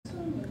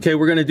Okay,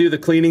 we're going to do the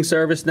cleaning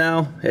service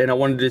now, and I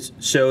wanted to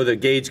show the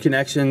gauge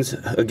connections.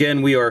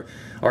 Again, we are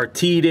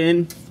teed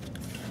in.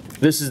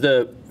 This is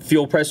the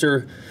fuel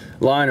pressure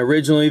line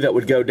originally that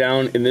would go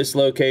down in this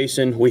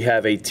location. We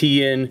have a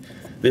tee in.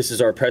 This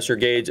is our pressure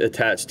gauge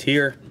attached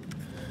here.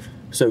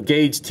 So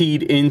gauge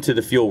teed into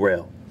the fuel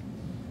rail.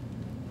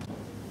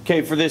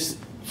 Okay, for this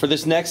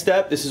next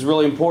step, this is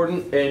really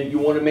important, and you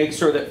want to make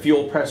sure that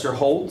fuel pressure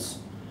holds,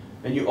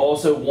 and you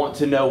also want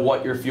to know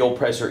what your fuel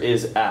pressure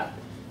is at.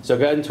 So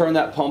go ahead and turn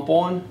that pump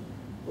on.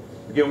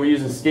 Again, we're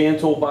using scan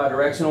tool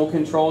bidirectional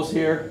controls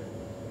here.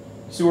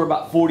 See, we're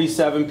about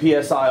 47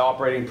 psi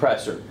operating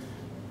pressure.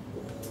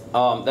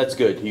 That's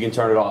good. You can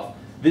turn it off.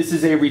 This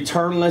is a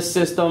returnless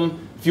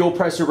system. Fuel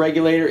pressure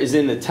regulator is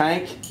in the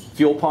tank.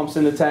 Fuel pump's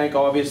in the tank,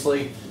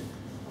 obviously.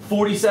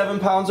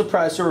 47 pounds of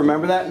pressure.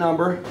 Remember that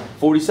number,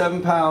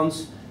 47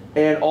 pounds.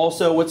 And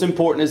also what's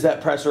important is that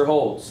pressure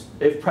holds.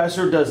 If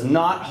pressure does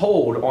not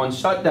hold on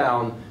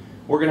shutdown,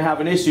 we're going to have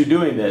an issue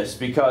doing this,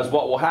 because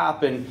what will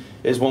happen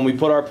is when we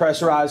put our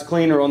pressurized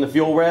cleaner on the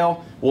fuel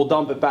rail, we'll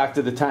dump it back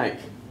to the tank.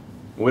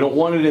 We don't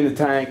want it in the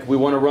tank. We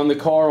want to run the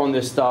car on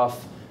this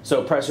stuff,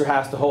 so pressure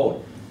has to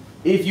hold.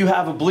 If you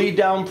have a bleed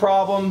down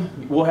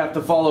problem, we'll have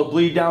to follow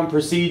bleed down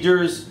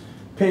procedures,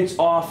 pinch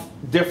off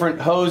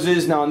different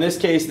hoses. Now in this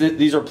case,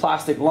 these are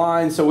plastic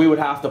lines, so we would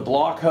have to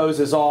block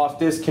hoses off,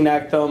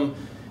 disconnect them,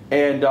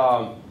 and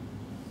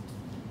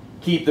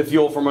keep the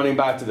fuel from running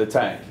back to the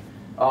tank.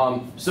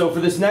 So for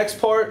this next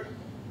part,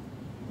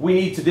 we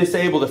need to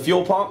disable the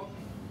fuel pump,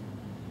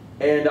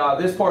 and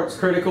this part's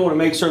critical to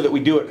make sure that we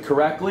do it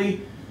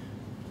correctly.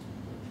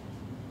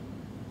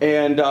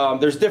 And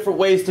there's different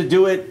ways to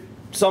do it.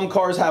 Some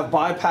cars have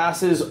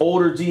bypasses.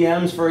 Older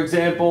GMs, for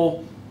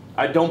example,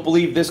 I don't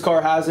believe this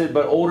car has it,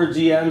 but older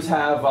GMs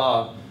have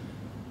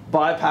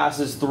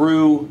bypasses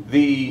through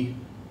the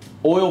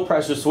oil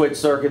pressure switch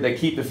circuit that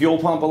keep the fuel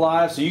pump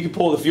alive. So you can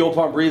pull the fuel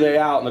pump relay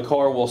out and the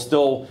car will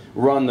still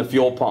run the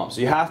fuel pump. So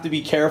you have to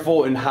be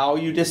careful in how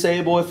you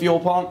disable a fuel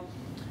pump,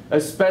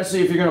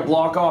 especially if you're going to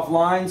block off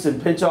lines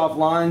and pinch off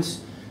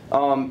lines.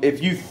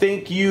 If you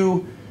think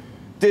you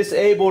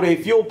disabled a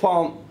fuel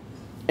pump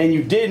and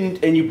you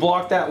didn't, and you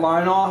blocked that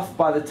line off,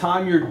 by the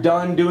time you're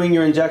done doing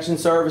your injection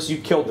service, you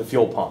killed the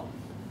fuel pump.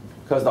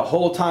 Because the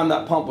whole time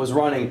that pump was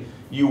running,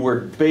 you were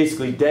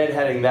basically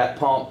deadheading that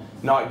pump,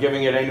 not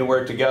giving it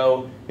anywhere to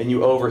go, and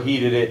you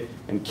overheated it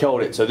and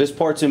killed it. So this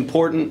part's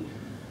important.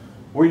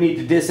 We need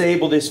to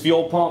disable this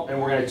fuel pump,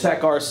 and we're going to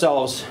check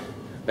ourselves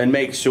and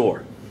make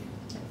sure.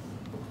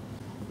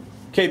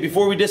 Okay,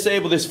 before we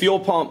disable this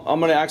fuel pump, I'm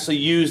going to actually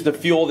use the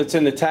fuel that's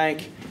in the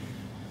tank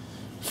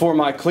for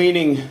my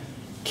cleaning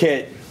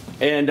kit.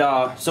 And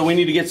so we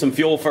need to get some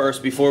fuel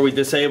first before we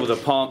disable the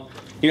pump.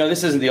 You know,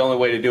 this isn't the only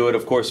way to do it.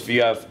 Of course, if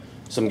you have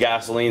some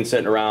gasoline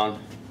sitting around,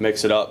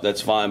 mix it up,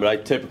 that's fine, but I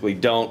typically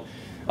don't.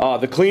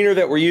 The cleaner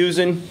that we're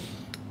using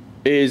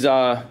is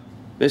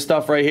this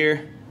stuff right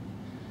here,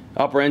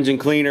 upper engine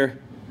cleaner.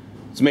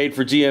 It's made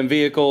for GM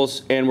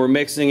vehicles, and we're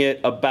mixing it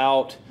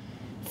about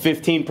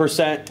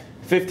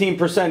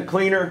 15%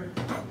 cleaner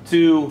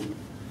to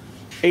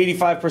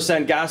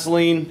 85%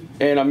 gasoline,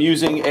 and I'm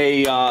using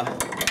a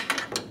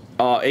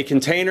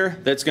container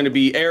that's going to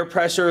be air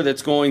pressure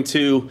that's going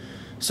to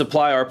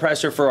supply our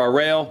pressure for our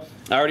rail.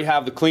 I already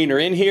have the cleaner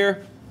in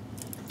here,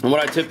 and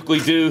what I typically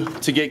do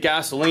to get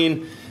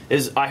gasoline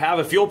is I have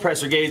a fuel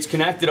pressure gauge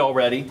connected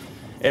already,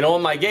 and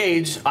on my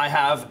gauge I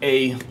have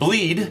a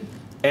bleed,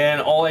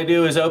 and all I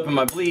do is open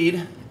my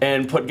bleed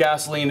and put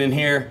gasoline in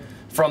here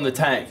from the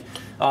tank.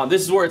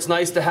 This is where it's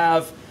nice to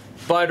have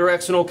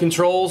bidirectional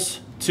controls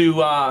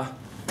to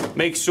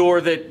make sure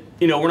that,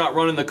 you know, we're not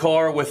running the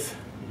car with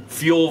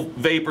fuel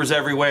vapors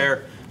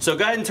everywhere. So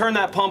go ahead and turn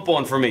that pump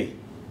on for me.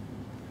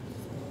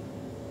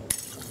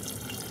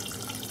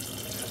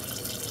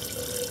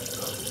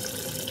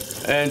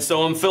 And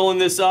so I'm filling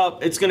this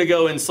up. It's gonna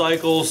go in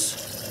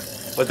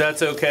cycles, but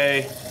that's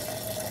okay.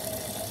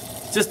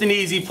 Just an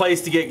easy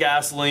place to get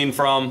gasoline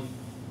from.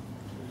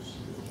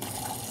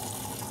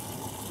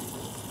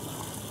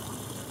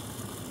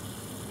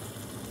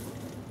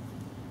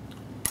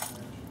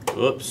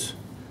 Oops.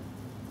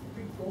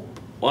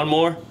 One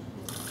more?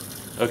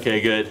 Okay,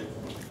 good.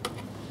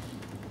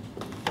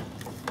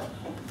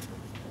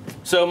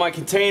 So my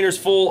container's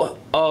full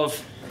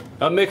of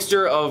a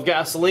mixture of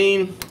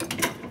gasoline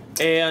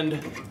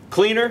and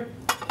cleaner.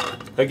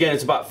 Again,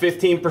 it's about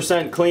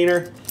 15%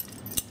 cleaner.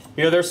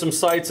 You know, there's some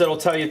sites that'll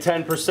tell you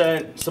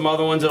 10%, some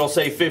other ones that'll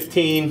say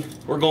 15.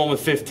 We're going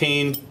with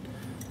 15.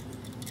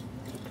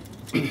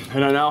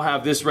 And I now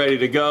have this ready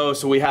to go,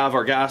 so we have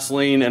our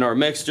gasoline and our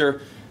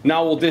mixture.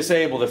 Now we'll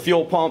disable the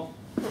fuel pump.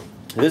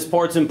 This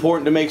part's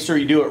important to make sure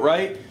you do it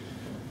right.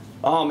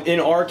 In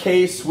our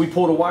case, we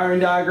pulled a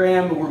wiring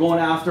diagram. We're going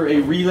after a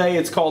relay.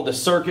 It's called the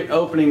circuit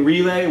opening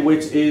relay,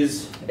 which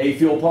is a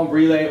fuel pump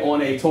relay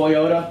on a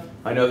Toyota.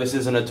 I know this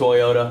isn't a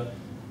Toyota,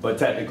 but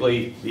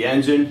technically the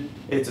engine,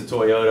 it's a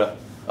Toyota.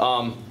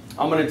 I'm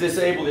going to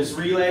disable this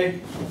relay.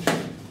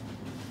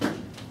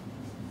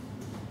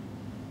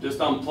 Just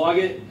unplug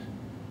it.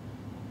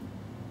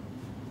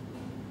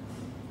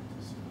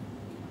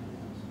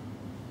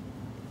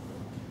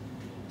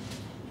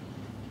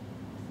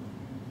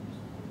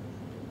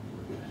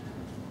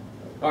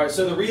 All right,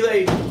 so the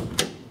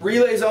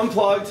relay's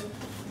unplugged,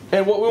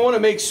 and what we want to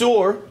make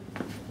sure,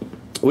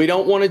 we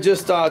don't want to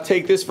just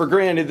take this for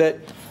granted that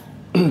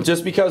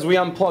just because we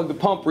unplug the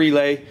pump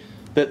relay,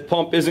 that the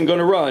pump isn't going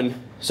to run.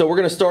 So we're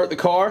going to start the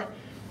car,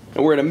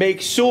 and we're going to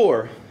make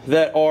sure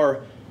that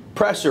our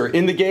pressure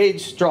in the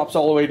gauge drops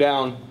all the way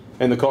down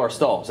and the car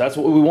stalls. That's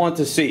what we want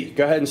to see.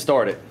 Go ahead and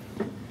start it.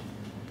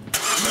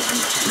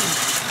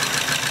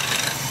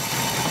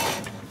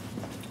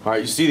 All right,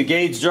 you see the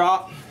gauge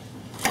drop.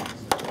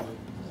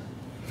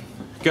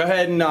 Go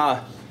ahead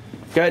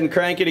and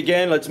crank it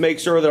again. Let's make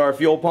sure that our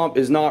fuel pump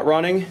is not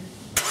running.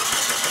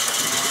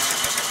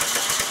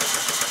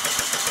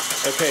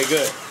 Okay,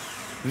 good.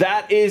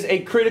 That is a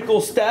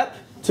critical step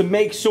to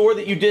make sure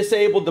that you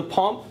disabled the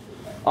pump.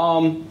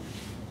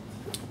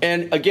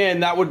 And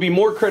again, that would be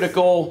more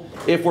critical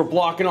if we're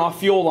blocking off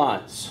fuel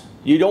lines.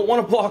 You don't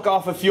want to block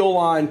off a fuel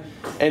line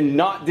and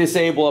not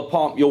disable a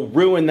pump. You'll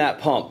ruin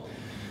that pump.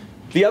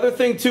 The other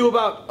thing too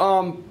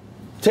about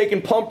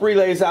taking pump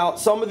relays out,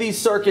 some of these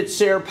circuits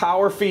share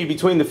power feed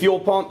between the fuel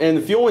pump and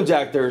the fuel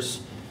injectors,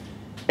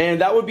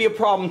 and that would be a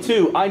problem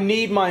too. I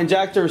need my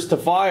injectors to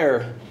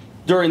fire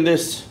during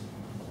this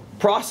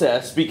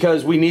process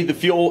because we need the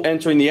fuel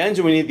entering the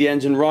engine, we need the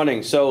engine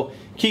running. So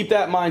keep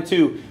that in mind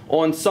too.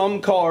 On some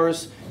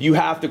cars, you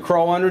have to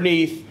crawl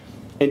underneath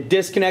and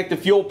disconnect the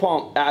fuel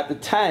pump at the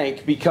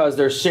tank because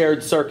there's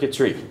shared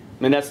circuitry,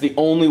 and that's the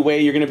only way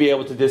you're going to be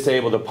able to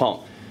disable the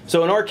pump.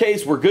 So in our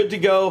case, we're good to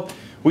go.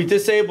 We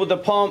disabled the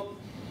pump,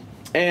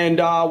 and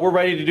we're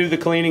ready to do the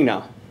cleaning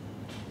now.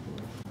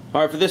 All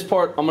right, for this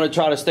part, I'm going to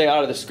try to stay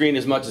out of the screen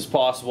as much as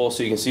possible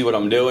so you can see what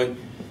I'm doing.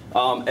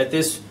 At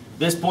this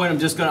point, I'm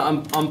just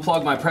going to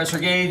unplug my pressure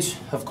gauge.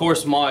 Of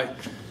course, my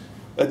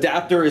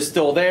adapter is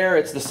still there.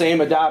 It's the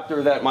same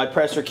adapter that my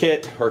pressure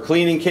kit or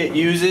cleaning kit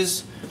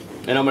uses.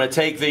 And I'm going to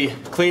take the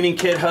cleaning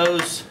kit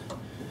hose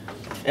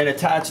and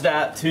attach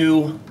that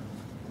to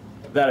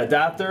that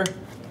adapter.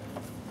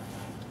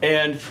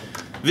 And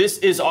this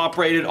is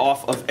operated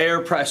off of air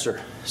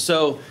pressure.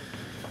 So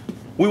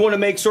we want to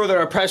make sure that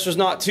our pressure is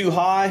not too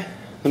high.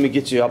 Let me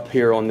get you up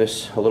here on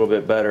this a little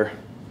bit better.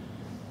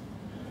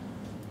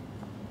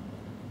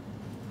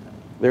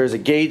 There's a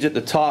gauge at the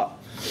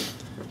top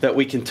that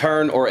we can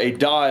turn, or a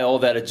dial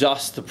that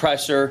adjusts the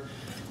pressure.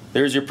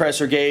 There's your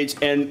pressure gauge.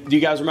 And do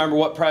you guys remember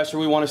what pressure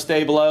we want to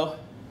stay below?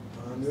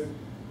 100.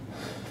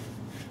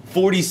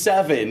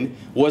 47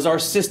 was our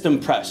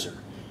system pressure.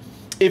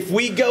 If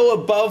we go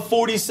above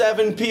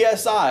 47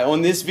 PSI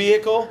on this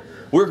vehicle,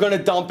 we're going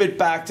to dump it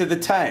back to the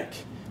tank.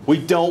 We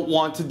don't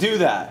want to do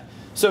that.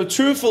 So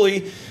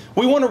truthfully,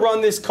 we want to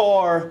run this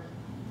car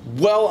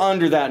well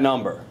under that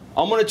number.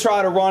 I'm going to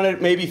try to run it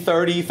maybe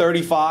 30,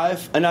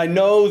 35, and I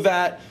know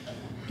that,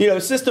 you know,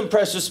 system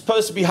pressure is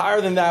supposed to be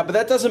higher than that, but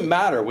that doesn't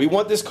matter. We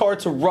want this car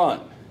to run.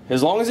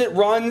 As long as it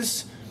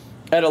runs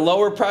at a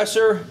lower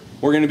pressure,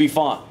 we're going to be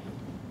fine.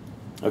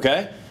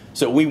 Okay?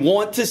 So we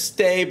want to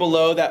stay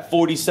below that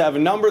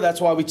 47 number.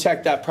 That's why we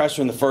checked that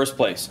pressure in the first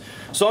place.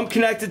 So I'm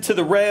connected to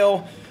the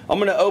rail. I'm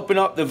going to open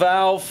up the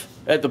valve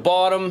at the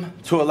bottom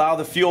to allow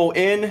the fuel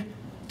in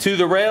to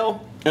the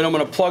rail, and I'm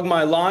going to plug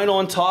my line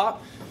on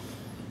top.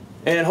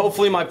 And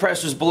hopefully my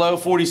pressure is below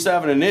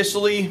 47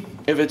 initially.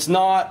 If it's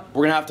not,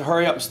 we're going to have to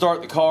hurry up and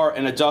start the car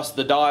and adjust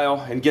the dial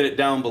and get it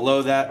down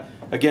below that.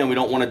 Again, we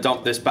don't want to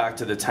dump this back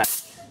to the tank.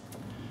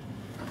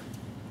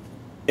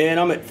 And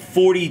I'm at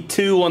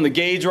 42 on the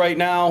gauge right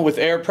now with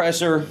air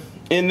pressure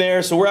in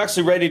there. So we're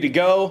actually ready to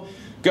go.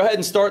 Go ahead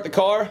and start the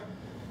car.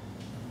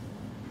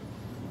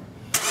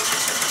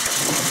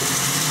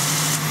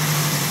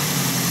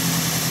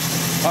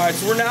 All right,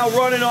 so we're now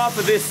running off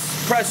of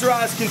this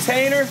pressurized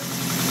container.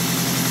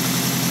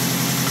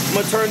 I'm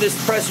going to turn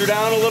this pressure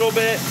down a little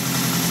bit.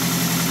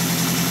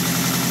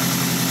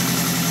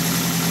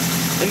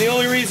 And the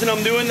only reason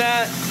I'm doing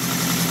that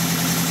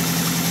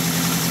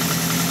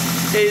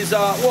is,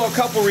 well, a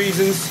couple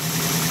reasons.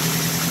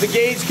 The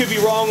gauge could be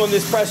wrong on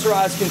this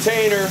pressurized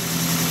container,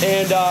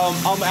 and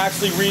I'm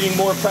actually reading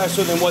more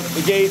pressure than what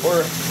the gauge,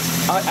 or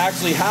I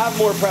actually have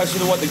more pressure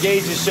than what the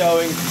gauge is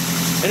showing.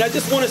 And I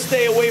just want to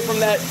stay away from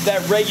that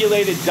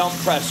regulated dump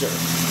pressure.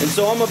 And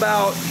so I'm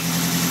about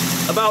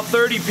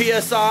 30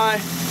 PSI,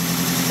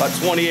 about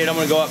 28. I'm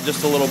going to go up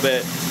just a little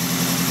bit.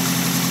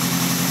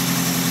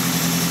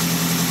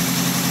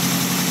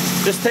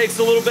 This takes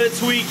a little bit of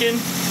tweaking.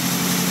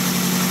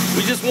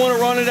 We just want to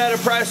run it at a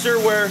pressure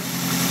where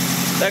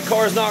that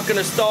car is not going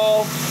to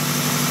stall.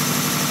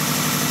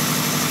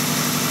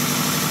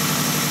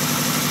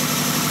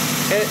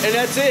 And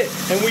that's it.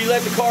 And we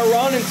let the car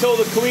run until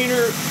the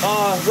cleaner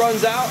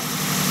runs out.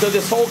 So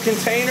this whole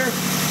container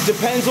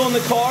depends on the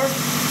car.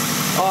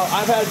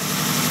 I've had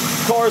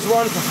cars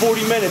run for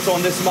 40 minutes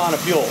on this amount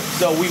of fuel.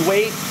 So we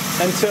wait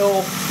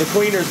until the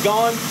cleaner's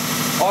gone.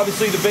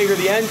 Obviously, the bigger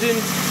the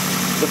engine,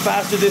 the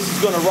faster this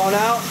is going to run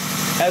out.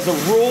 As a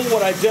rule,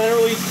 what I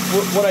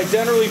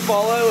generally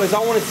follow is I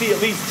want to see at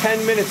least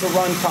 10 minutes of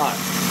run time.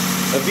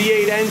 A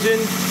V8 engine,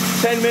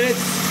 10 minutes.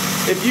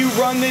 If you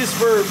run this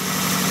for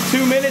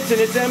 2 minutes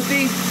and it's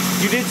empty,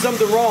 you did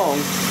something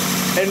wrong.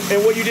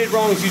 and what you did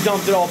wrong is you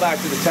dumped it all back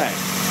to the tank.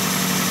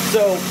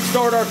 So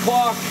start our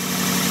clock.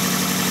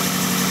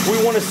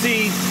 We want to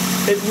see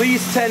at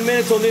least 10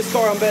 minutes on this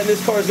car. I'm betting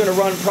this car is going to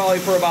run probably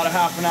for about a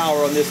half an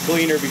hour on this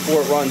cleaner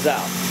before it runs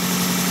out.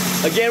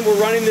 Again, we're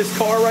running this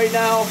car right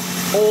now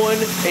on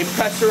a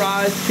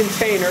pressurized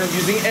container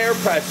using air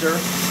pressure.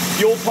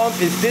 Fuel pump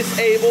is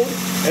disabled,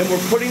 and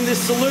we're putting this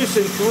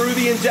solution through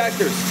the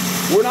injectors.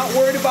 We're not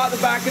worried about the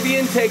back of the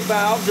intake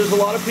valves. There's a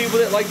lot of people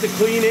that like to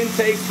clean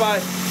intakes by,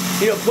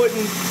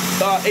 putting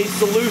a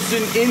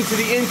solution into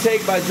the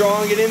intake by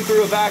drawing it in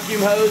through a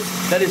vacuum hose.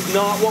 That is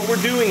not what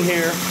we're doing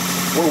here.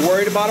 We're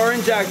worried about our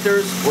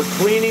injectors. We're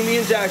cleaning the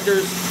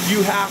injectors.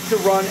 You have to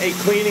run a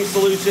cleaning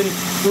solution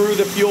through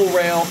the fuel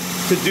rail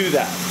to do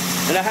that.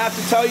 And I have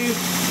to tell you,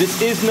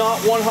 this is not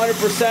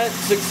 100%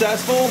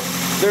 successful.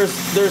 There's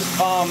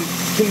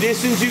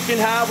conditions you can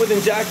have with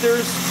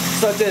injectors,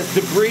 such as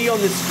debris on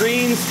the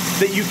screens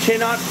that you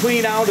cannot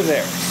clean out of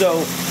there.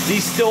 So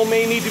these still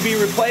may need to be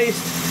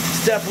replaced.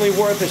 It's definitely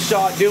worth a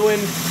shot doing.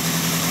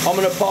 I'm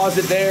gonna pause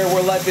it there.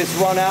 We'll let this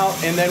run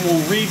out, and then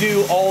we'll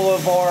redo all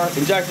of our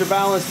injector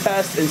balance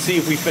tests and see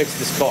if we fix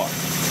this car.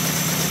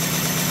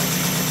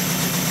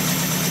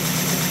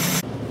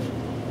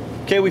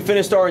 Okay, we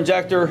finished our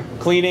injector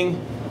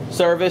cleaning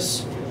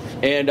service,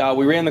 and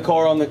we ran the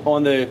car on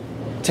the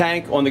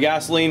tank, on the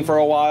gasoline for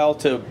a while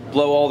to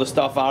blow all the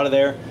stuff out of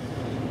there.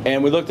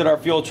 And we looked at our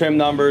fuel trim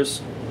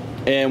numbers,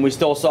 and we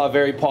still saw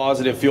very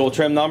positive fuel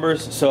trim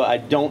numbers. So I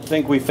don't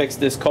think we fixed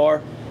this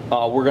car.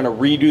 We're gonna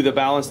redo the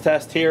balance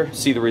test here,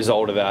 see the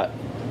result of that.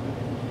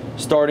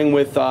 Starting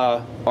with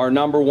our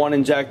 #1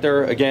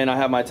 injector. Again, I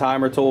have my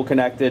timer tool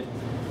connected,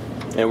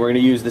 and we're gonna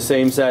use the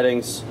same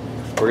settings.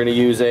 We're gonna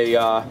use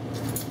a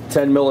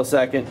 10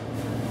 millisecond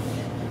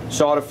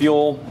shot of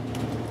fuel.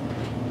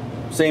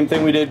 Same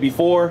thing we did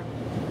before.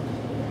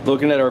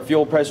 Looking at our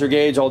fuel pressure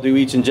gauge, I'll do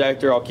each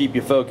injector. I'll keep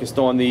you focused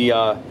on the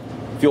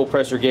fuel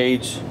pressure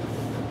gauge.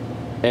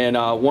 And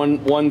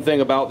one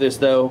thing about this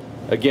though,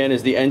 again,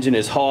 is the engine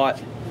is hot.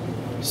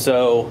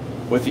 So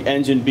with the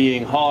engine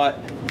being hot,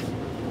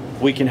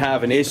 we can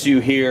have an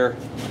issue here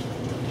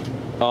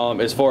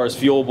as far as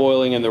fuel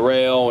boiling in the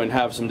rail, and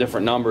have some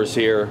different numbers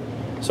here.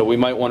 So we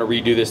might want to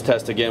redo this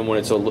test again when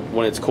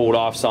it's cooled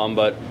off some,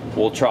 but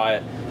we'll try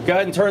it. Go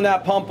ahead and turn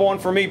that pump on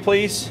for me,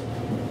 please.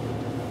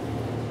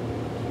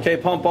 Okay,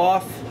 pump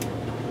off.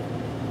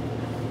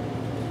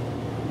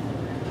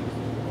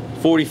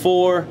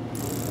 44.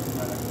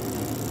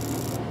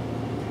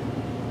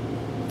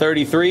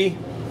 33.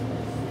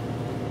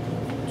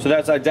 So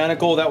that's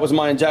identical. That was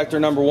my injector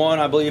 #1.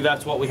 I believe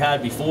that's what we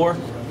had before.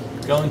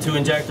 Going to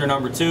injector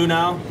 #2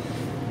 now.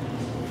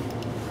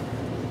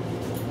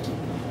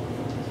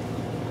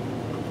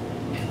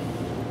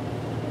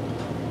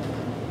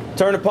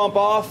 Turn the pump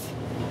off.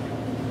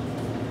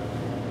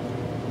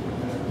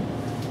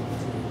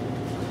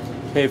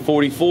 Okay,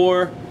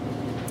 44.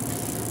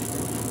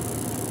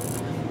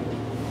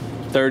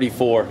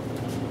 34.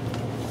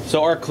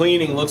 So our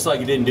cleaning looks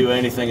like it didn't do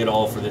anything at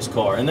all for this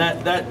car, and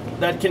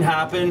that can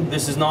happen.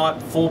 This is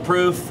not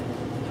foolproof.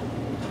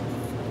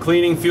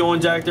 Cleaning fuel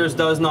injectors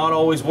does not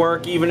always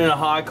work, even in a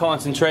high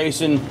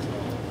concentration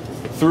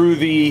through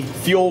the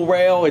fuel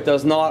rail. It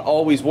does not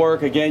always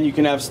work. Again, you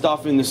can have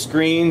stuff in the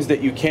screens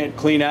that you can't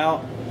clean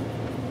out.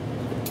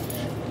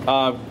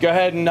 Go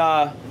ahead and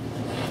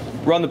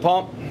run the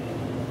pump.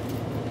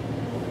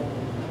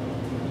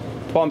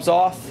 Pump's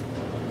off.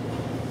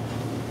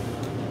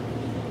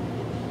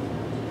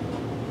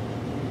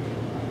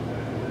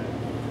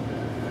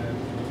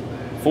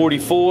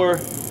 $44.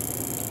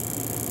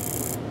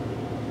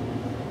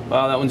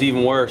 Wow, that one's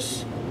even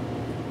worse.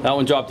 That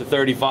one dropped to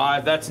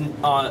 35. That's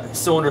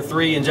cylinder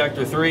 3,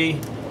 injector 3.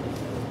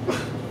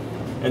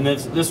 And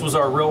this was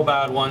our real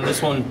bad one.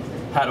 This one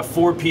had a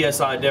 4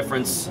 PSI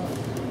difference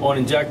on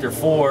injector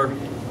 4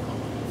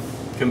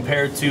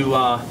 compared to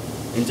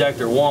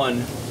injector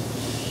 1.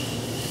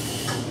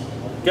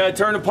 Go ahead,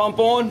 turn the pump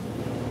on.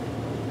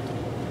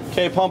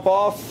 Okay, pump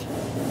off.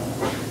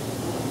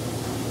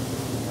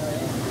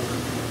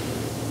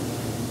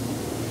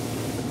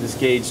 This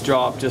gauge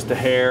dropped just a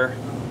hair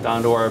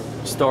down to our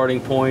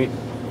starting point.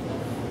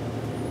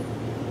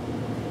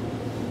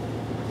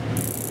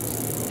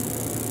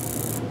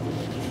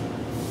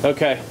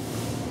 Okay,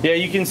 yeah,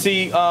 you can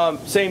see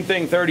same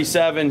thing,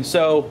 37.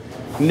 So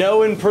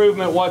no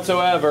improvement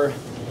whatsoever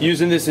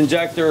using this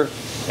injector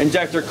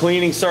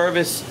cleaning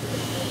service.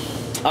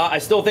 I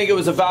still think it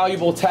was a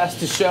valuable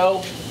test to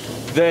show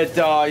that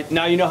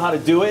now you know how to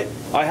do it.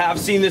 I have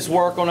seen this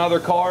work on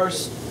other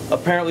cars.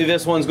 Apparently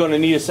this one's going to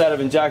need a set of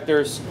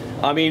injectors.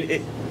 I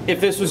mean,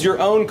 if this was your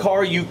own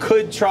car, you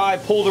could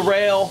pull the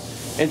rail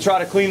and try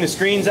to clean the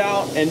screens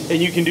out, and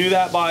you can do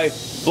that by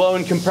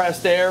blowing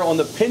compressed air on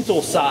the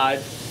pintle side.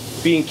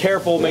 Being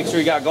careful, make sure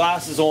you got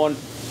glasses on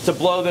to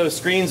blow those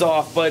screens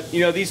off. But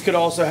you know, these could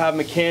also have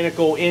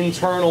mechanical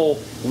internal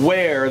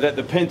wear that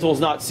the pintle's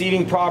not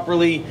seating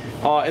properly,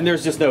 and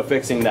there's just no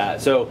fixing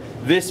that. So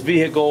this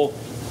vehicle,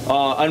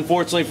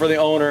 unfortunately for the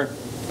owner,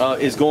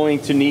 is going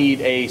to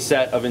need a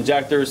set of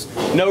injectors.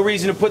 No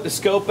reason to put the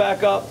scope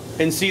back up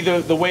and see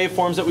the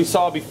waveforms that we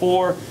saw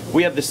before.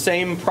 We have the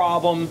same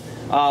problem.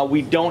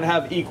 We don't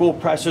have equal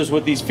pressures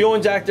with these fuel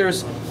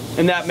injectors,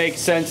 and that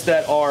makes sense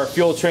that our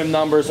fuel trim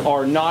numbers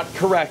are not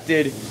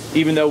corrected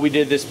even though we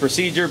did this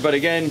procedure. But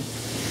again,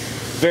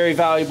 very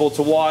valuable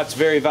to watch,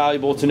 very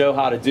valuable to know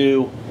how to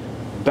do.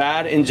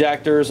 Bad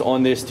injectors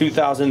on this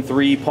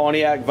 2003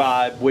 Pontiac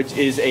Vibe, which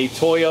is a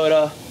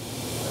Toyota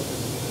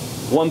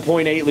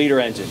 1.8 liter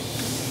engine.